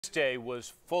This day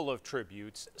was full of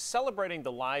tributes celebrating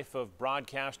the life of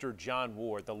broadcaster John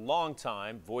Ward, the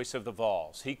longtime voice of the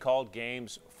Vols. He called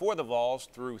games for the Vols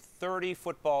through 30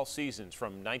 football seasons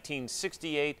from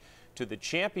 1968 to the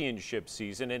championship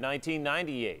season in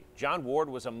 1998. John Ward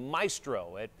was a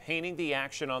maestro at painting the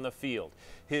action on the field.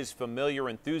 His familiar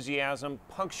enthusiasm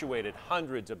punctuated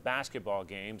hundreds of basketball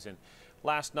games, and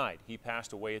last night he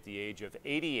passed away at the age of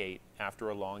 88 after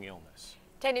a long illness.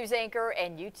 10 News anchor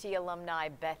and UT alumni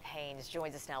Beth Haynes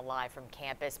joins us now live from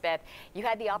campus. Beth, you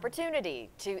had the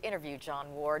opportunity to interview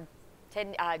John Ward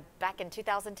back in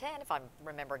 2010, if I'm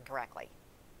remembering correctly.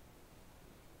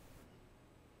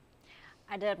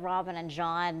 I did, Robin and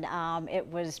John. It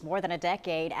was more than a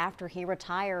decade after he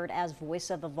retired as voice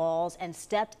of the Vols and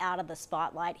stepped out of the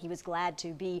spotlight. He was glad to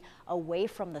be away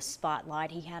from the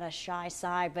spotlight. He had a shy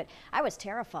side, but I was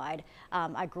terrified.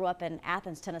 I grew up in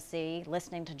Athens, Tennessee,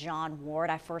 listening to John Ward.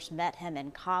 I first met him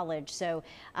in college, so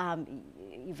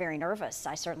very nervous.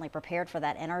 I certainly prepared for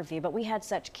that interview, but we had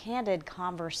such candid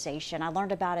conversation. I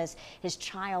learned about his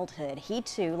childhood. He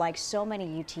too, like so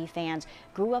many UT fans,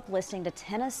 grew up listening to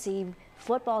Tennessee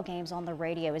football games on the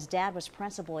radio. His dad was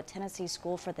principal at Tennessee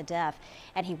School for the Deaf,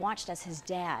 and he watched as his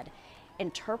dad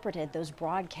interpreted those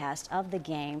broadcasts of the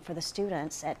game for the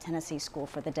students at Tennessee School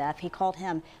for the Deaf. He called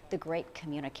him the great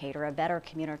communicator, a better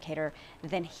communicator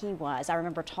than he was. I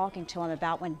remember talking to him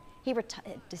about when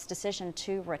his decision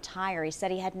to retire. He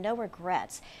said he had no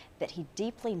regrets, that he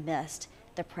deeply missed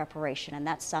the preparation, and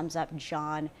that sums up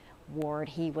John Ward.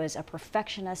 He was a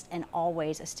perfectionist and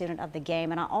always a student of the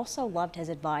game, and I also loved his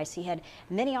advice. He had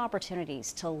many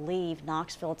opportunities to leave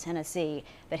Knoxville, Tennessee,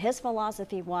 but his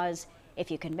philosophy was,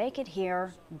 if you can make it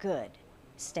here, good.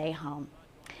 Stay home.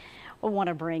 We want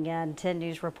to bring in 10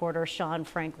 News reporter Sean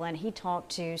Franklin. He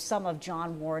talked to some of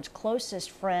John Ward's closest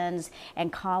friends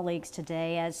and colleagues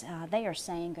today as they are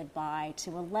saying goodbye to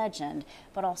a legend,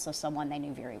 but also someone they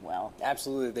knew very well.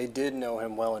 Absolutely. They did know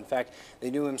him well. In fact,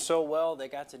 they knew him so well, they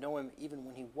got to know him even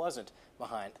when he wasn't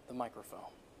behind the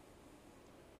microphone.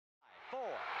 4,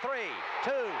 3,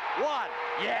 2, 1.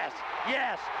 Yes,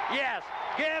 yes, yes.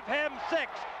 Give him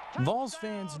 6. Vols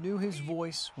fans knew his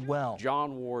voice well.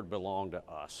 John Ward belonged to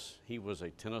us. He was a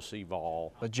Tennessee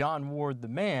Vol. But John Ward, the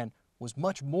man, was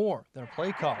much more than a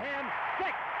play caller.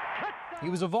 He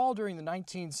was a Vol during the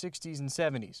 1960s and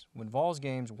 70s, when Vols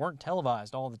games weren't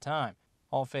televised all the time.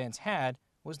 All fans had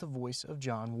was the voice of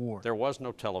John Ward. There was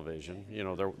no television. You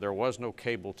know, there was no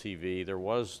cable TV. There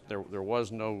was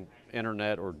no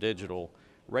internet or digital.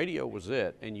 Radio was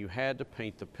it, and you had to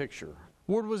paint the picture.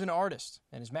 Ward was an artist,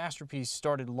 and his masterpiece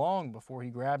started long before he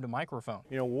grabbed a microphone.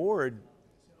 You know, Ward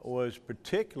was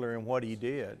particular in what he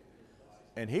did,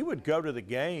 and he would go to the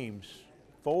games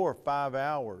 4 or 5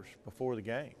 hours before the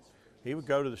game. He would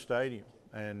go to the stadium,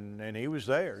 and he was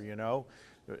there, you know,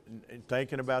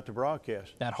 thinking about the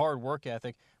broadcast. That hard work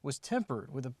ethic was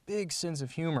tempered with a big sense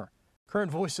of humor.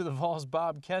 Current voice of the Vols,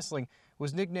 Bob Kessling,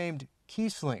 was nicknamed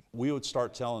Kiesling. We would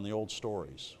start telling the old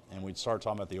stories, and we'd start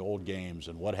talking about the old games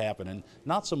and what happened, and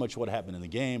not so much what happened in the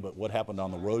game, but what happened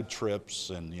on the road trips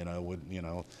and,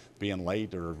 being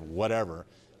late or whatever.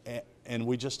 And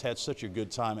we just had such a good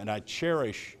time, and I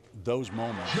cherish those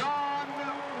moments. John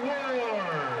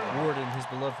Ward. Ward and his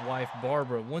beloved wife,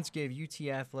 Barbara, once gave UT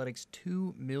Athletics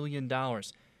 $2 million.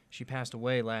 She passed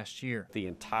away last year. The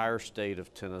entire state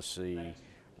of Tennessee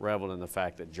reveled in the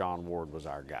fact that John Ward was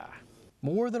our guy.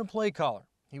 More than a play caller,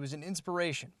 he was an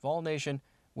inspiration Vol Nation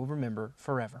will remember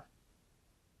forever.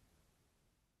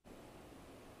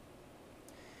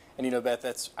 And you know,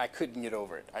 Beth, I couldn't get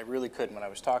over it. I really couldn't. When I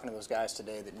was talking to those guys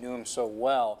today that knew him so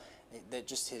well, that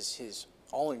just his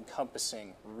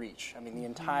all-encompassing reach. I mean, the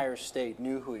entire state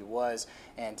knew who he was,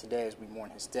 and today as we mourn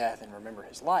his death and remember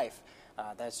his life,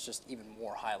 that's just even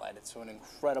more highlighted. So an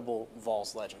incredible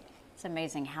Vols legend. It's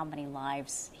amazing how many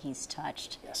lives he's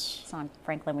touched. Yes. Sean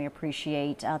Franklin, we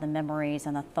appreciate the memories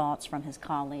and the thoughts from his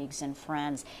colleagues and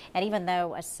friends. And even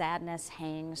though a sadness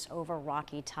hangs over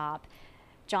Rocky Top,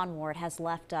 John Ward has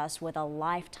left us with a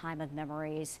lifetime of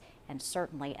memories and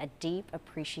certainly a deep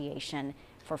appreciation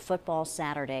for football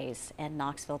Saturdays in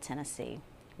Knoxville, Tennessee.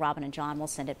 Robin and John, we'll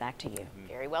send it back to you.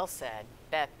 Very well said.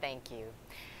 Beth, thank you.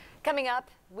 Coming up,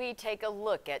 we take a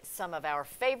look at some of our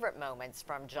favorite moments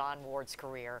from John Ward's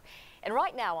career. And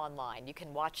right now online, you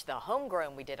can watch the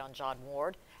homegrown we did on John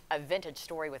Ward, a vintage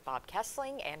story with Bob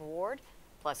Kessling and Ward,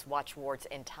 plus watch Ward's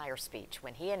entire speech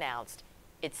when he announced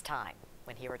it's time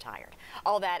when he retired.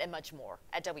 All that and much more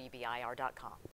at WBIR.com.